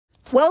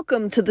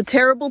Welcome to The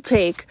Terrible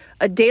Take,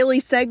 a daily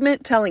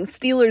segment telling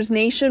Steelers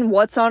Nation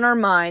what's on our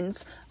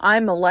minds.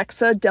 I'm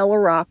Alexa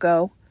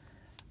DellaRocco.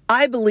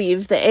 I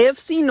believe the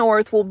AFC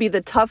North will be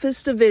the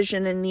toughest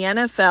division in the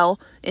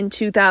NFL in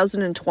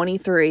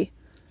 2023.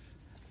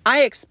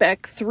 I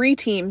expect 3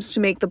 teams to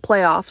make the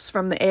playoffs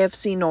from the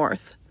AFC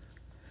North.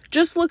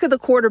 Just look at the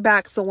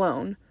quarterbacks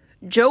alone: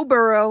 Joe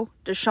Burrow,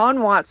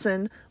 Deshaun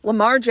Watson,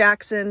 Lamar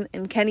Jackson,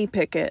 and Kenny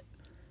Pickett.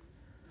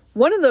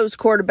 One of those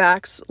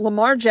quarterbacks,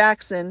 Lamar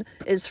Jackson,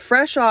 is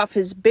fresh off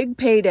his big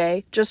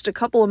payday just a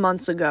couple of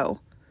months ago.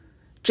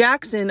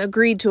 Jackson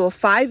agreed to a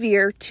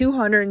 5-year,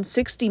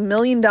 $260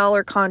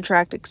 million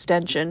contract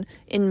extension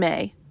in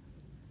May.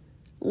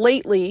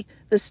 Lately,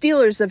 the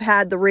Steelers have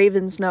had the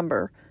Ravens'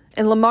 number,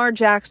 and Lamar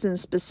Jackson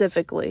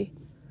specifically.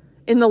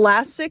 In the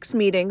last 6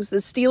 meetings, the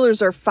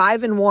Steelers are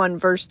 5-1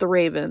 versus the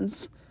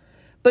Ravens.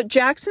 But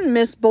Jackson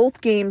missed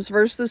both games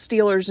versus the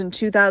Steelers in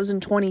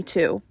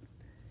 2022.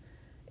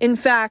 In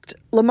fact,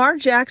 Lamar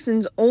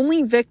Jackson's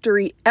only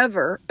victory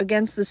ever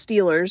against the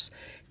Steelers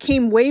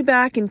came way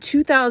back in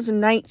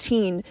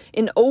 2019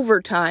 in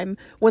overtime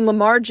when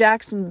Lamar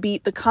Jackson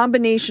beat the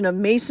combination of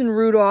Mason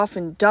Rudolph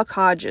and Duck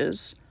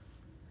Hodges.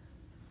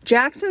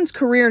 Jackson's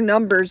career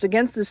numbers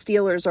against the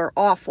Steelers are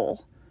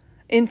awful.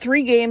 In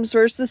 3 games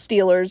versus the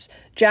Steelers,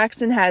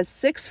 Jackson has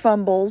 6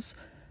 fumbles,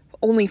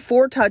 only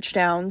 4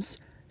 touchdowns,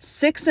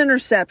 6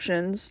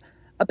 interceptions,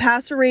 a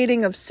passer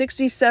rating of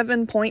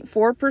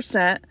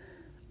 67.4%,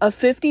 a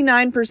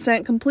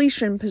 59%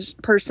 completion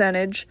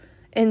percentage,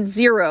 and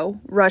 0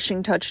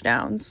 rushing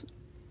touchdowns.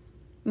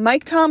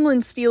 Mike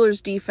Tomlin's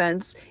Steelers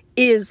defense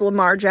is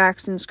Lamar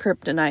Jackson's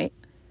kryptonite.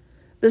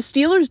 The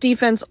Steelers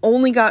defense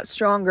only got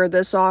stronger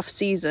this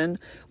offseason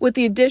with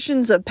the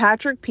additions of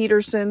Patrick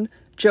Peterson,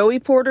 Joey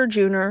Porter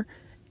Jr.,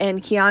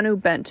 and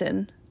Keanu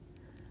Benton.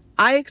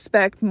 I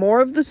expect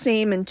more of the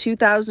same in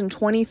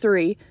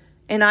 2023,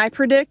 and I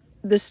predict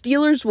the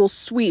Steelers will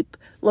sweep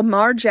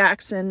Lamar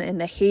Jackson and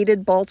the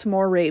hated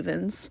Baltimore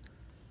Ravens.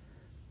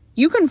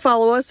 You can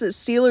follow us at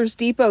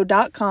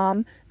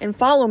SteelersDepot.com and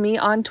follow me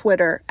on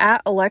Twitter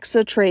at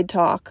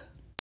AlexaTradeTalk.